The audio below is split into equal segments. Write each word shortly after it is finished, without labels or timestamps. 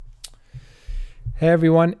Hey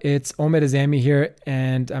everyone, it's Omid Azami here,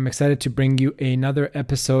 and I'm excited to bring you another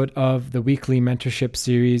episode of the weekly mentorship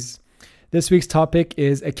series. This week's topic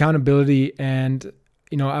is accountability, and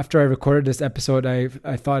after I recorded this episode, I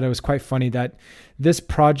thought it was quite funny that this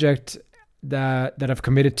project that I've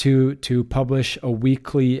committed to publish a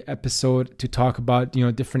weekly episode to talk about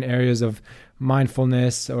different areas of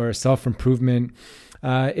mindfulness or self-improvement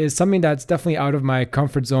is something that's definitely out of my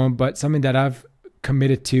comfort zone, but something that I've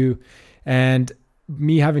committed to. And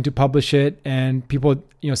me having to publish it and people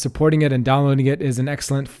supporting it and downloading it is an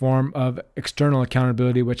excellent form of external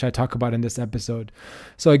accountability, which I talk about in this episode.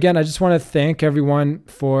 So again, I just want to thank everyone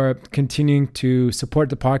for continuing to support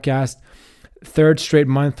the podcast. Third straight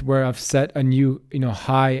month where I've set a new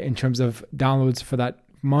high in terms of downloads for that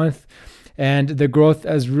month. And the growth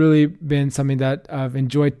has really been something that I've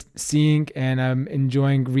enjoyed seeing, and I'm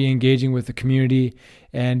enjoying re-engaging with the community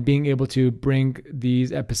and being able to bring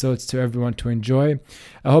these episodes to everyone to enjoy.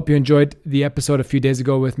 I hope you enjoyed the episode a few days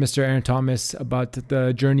ago with Mr. Aaron Thomas about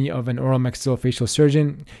the journey of an oral maxillofacial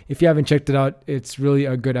surgeon. If you haven't checked it out, it's really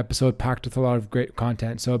a good episode packed with a lot of great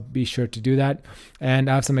content. So be sure to do that. And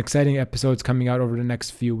I have some exciting episodes coming out over the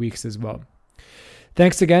next few weeks as well.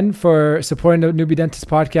 Thanks again for supporting the Newbie Dentist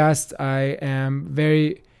podcast. I am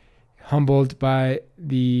very humbled by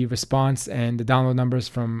the response and the download numbers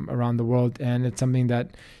from around the world, and it's something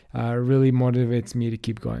that really motivates me to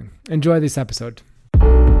keep going. Enjoy this episode.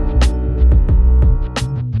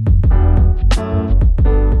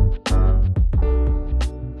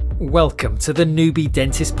 Welcome to the Newbie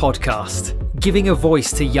Dentist podcast, giving a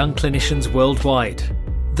voice to young clinicians worldwide.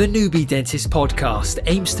 The Newbie Dentist podcast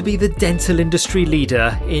aims to be the dental industry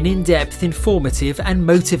leader in in-depth, informative and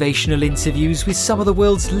motivational interviews with some of the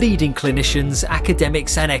world's leading clinicians,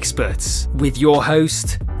 academics and experts. With your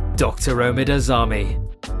host, Dr. Omid Azami.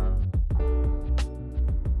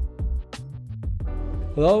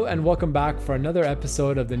 Hello and welcome back for another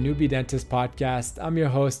episode of the Newbie Dentist podcast. I'm your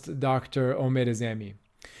host, Dr. Omid Azami.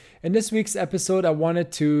 In this week's episode, I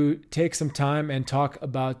wanted to take some time and talk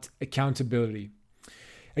about accountability.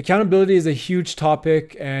 Accountability is a huge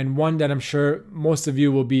topic and one that I'm sure most of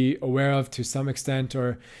you will be aware of to some extent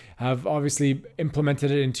or have obviously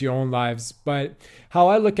implemented it into your own lives. But how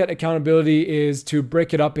I look at accountability is to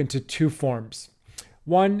break it up into two forms.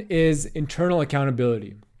 One is internal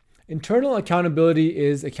accountability. Internal accountability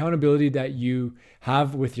is accountability that you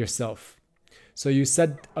have with yourself. So you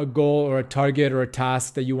set a goal or a target or a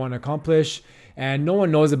task that you want to accomplish, and no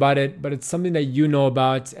one knows about it, but it's something that you know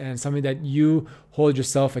about and something that you hold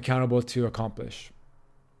yourself accountable to accomplish.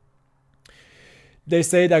 They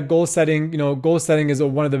say that goal setting is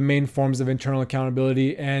one of the main forms of internal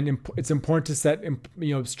accountability, and it's important to set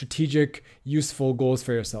strategic, useful goals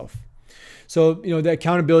for yourself. So, the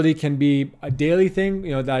accountability can be a daily thing,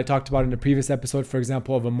 that I talked about in the previous episode, for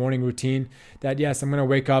example, of a morning routine that, yes, I'm going to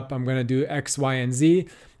wake up, I'm going to do X, Y, and Z,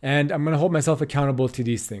 and I'm going to hold myself accountable to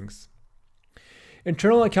these things.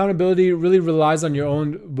 Internal accountability really relies on your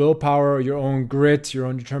own willpower, your own grit, your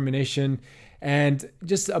own determination, and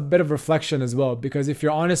just a bit of reflection as well. Because if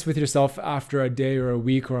you're honest with yourself after a day or a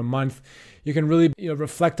week or a month, you can really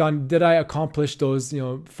reflect on, did I accomplish those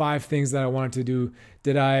 5 things that I wanted to do?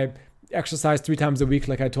 Did I exercise 3 times a week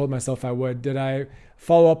like I told myself I would? Did I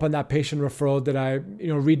follow up on that patient referral? Did I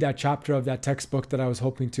read that chapter of that textbook that I was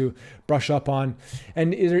hoping to brush up on?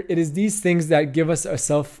 And it is these things that give us a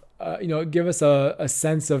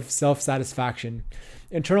sense of self-satisfaction.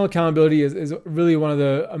 Internal accountability is really one of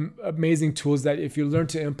the amazing tools that if you learn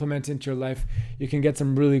to implement into your life, you can get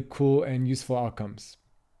some really cool and useful outcomes.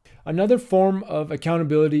 Another form of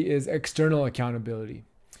accountability is external accountability.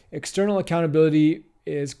 External accountability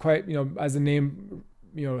is quite, as the name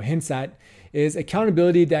hints at, is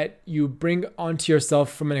accountability that you bring onto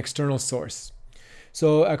yourself from an external source.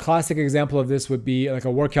 So a classic example of this would be like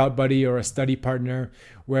a workout buddy or a study partner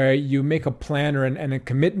where you make a plan and a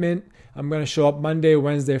commitment. I'm going to show up Monday,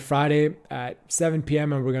 Wednesday, Friday at 7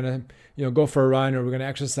 p.m. and we're going to go for a run, or we're going to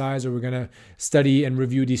exercise, or we're going to study and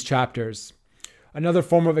review these chapters. Another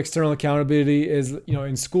form of external accountability is,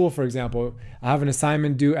 in school, for example, I have an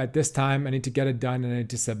assignment due at this time, I need to get it done and I need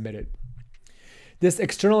to submit it. This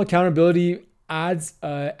external accountability adds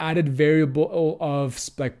added variable of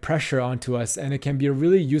pressure onto us, and it can be a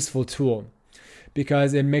really useful tool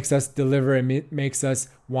because it makes us deliver and it makes us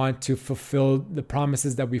want to fulfill the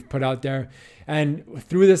promises that we've put out there. And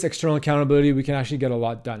through this external accountability, we can actually get a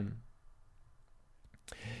lot done.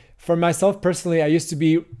 For myself personally, I used to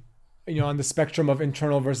be on the spectrum of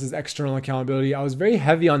internal versus external accountability. I was very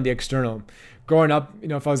heavy on the external. Growing up,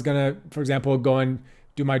 if I was going to, for example, go and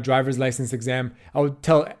do my driver's license exam, I would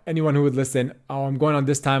tell anyone who would listen, oh, I'm going on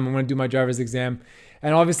this time, I'm going to do my driver's exam.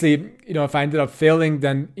 And obviously, if I ended up failing,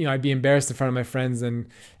 then, I'd be embarrassed in front of my friends and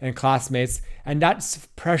classmates. And that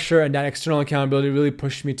pressure and that external accountability really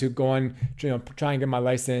pushed me to go on, try and get my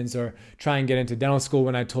license or try and get into dental school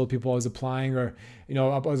when I told people I was applying, or,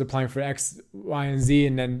 I was applying for X, Y, and Z,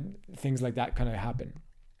 and then things like that kind of happen.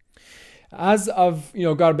 As I've,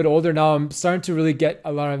 got a bit older now, I'm starting to really get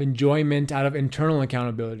a lot of enjoyment out of internal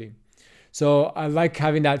accountability. So I like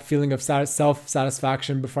having that feeling of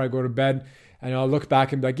self-satisfaction before I go to bed. And I'll look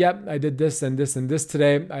back and be like, yep, I did this and this and this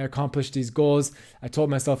today. I accomplished these goals. I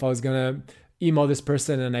told myself I was going to email this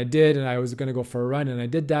person, and I did. And I was going to go for a run, and I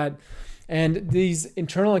did that. And these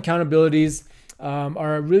internal accountabilities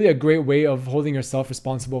are really a great way of holding yourself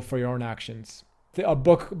responsible for your own actions. A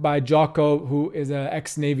book by Jocko, who is an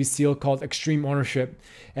ex-Navy SEAL, called Extreme Ownership.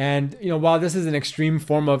 And, while this is an extreme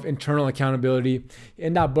form of internal accountability,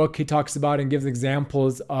 in that book, he talks about and gives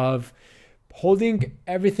examples of holding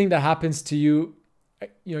everything that happens to you.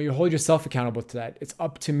 You hold yourself accountable to that. It's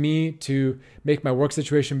up to me to make my work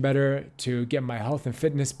situation better, to get my health and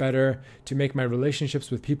fitness better, to make my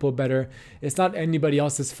relationships with people better. It's not anybody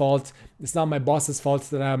else's fault. It's not my boss's fault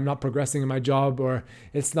that I'm not progressing in my job, or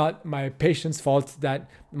it's not my patient's fault that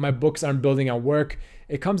my books aren't building at work.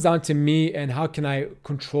 It comes down to me and how can I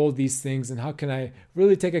control these things, and how can I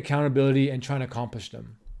really take accountability and try and accomplish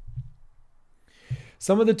them.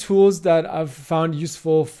 Some of the tools that I've found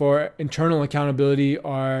useful for internal accountability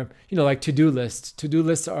are, like to-do lists. To-do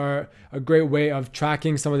lists are a great way of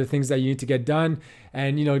tracking some of the things that you need to get done,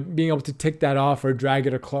 and, being able to tick that off or drag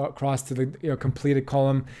it across to the completed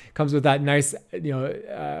column comes with that nice,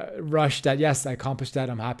 rush that, yes, I accomplished that.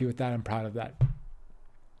 I'm happy with that. I'm proud of that.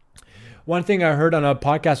 One thing I heard on a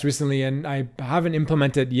podcast recently, and I haven't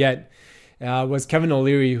implemented yet, was Kevin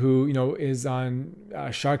O'Leary, who is on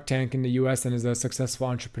Shark Tank in the US and is a successful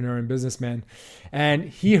entrepreneur and businessman. And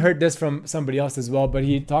he heard this from somebody else as well, but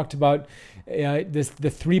he talked about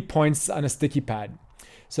the 3 points on a sticky pad.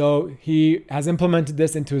 So he has implemented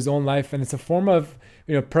this into his own life, and it's a form of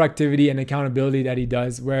productivity and accountability that he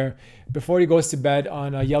does, where before he goes to bed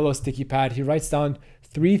on a yellow sticky pad, he writes down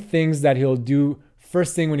 3 things that he'll do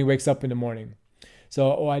first thing when he wakes up in the morning.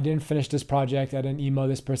 So, I didn't finish this project. I didn't email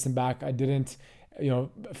this person back. I didn't,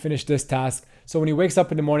 finish this task. So when he wakes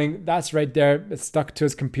up in the morning, that's right there. It's stuck to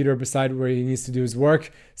his computer beside where he needs to do his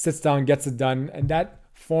work, sits down, gets it done. And that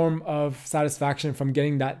form of satisfaction from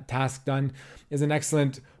getting that task done is an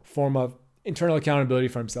excellent form of internal accountability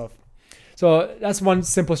for himself. So that's one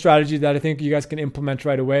simple strategy that I think you guys can implement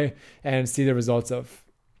right away and see the results of.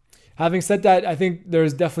 Having said that, I think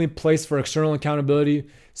there's definitely place for external accountability,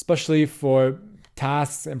 especially for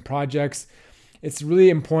tasks and projects. It's really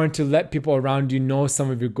important to let people around you know some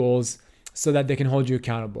of your goals so that they can hold you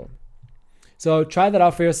accountable. So try that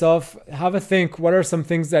out for yourself. Have a think. What are some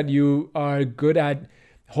things that you are good at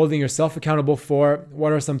holding yourself accountable for?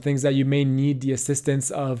 What are some things that you may need the assistance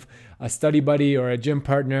of a study buddy or a gym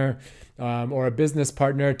partner or a business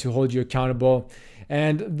partner to hold you accountable?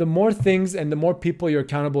 And the more things and the more people you're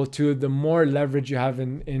accountable to, the more leverage you have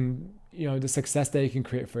in the success that you can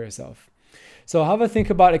create for yourself. So have a think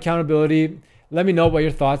about accountability. Let me know what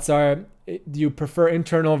your thoughts are. Do you prefer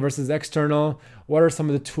internal versus external? What are some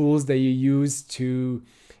of the tools that you use to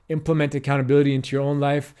implement accountability into your own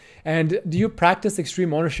life? And do you practice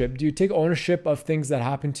extreme ownership? Do you take ownership of things that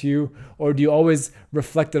happen to you, or do you always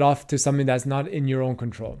reflect it off to something that's not in your own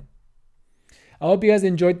control? I hope you guys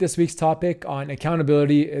enjoyed this week's topic on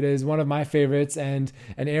accountability. It is one of my favorites and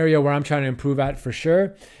an area where I'm trying to improve at for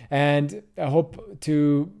sure. And I hope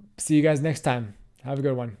to see you guys next time. Have a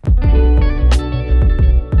good one.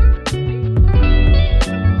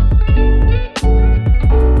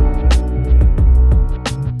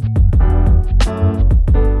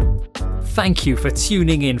 Thank you for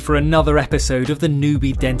tuning in for another episode of the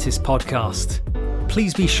Newbie Dentist Podcast.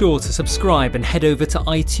 Please be sure to subscribe and head over to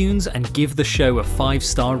iTunes and give the show a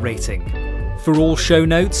 5-star rating. For all show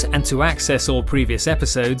notes and to access all previous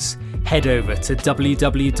episodes, head over to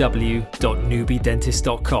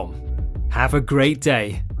www.newbiedentist.com. Have a great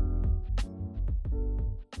day.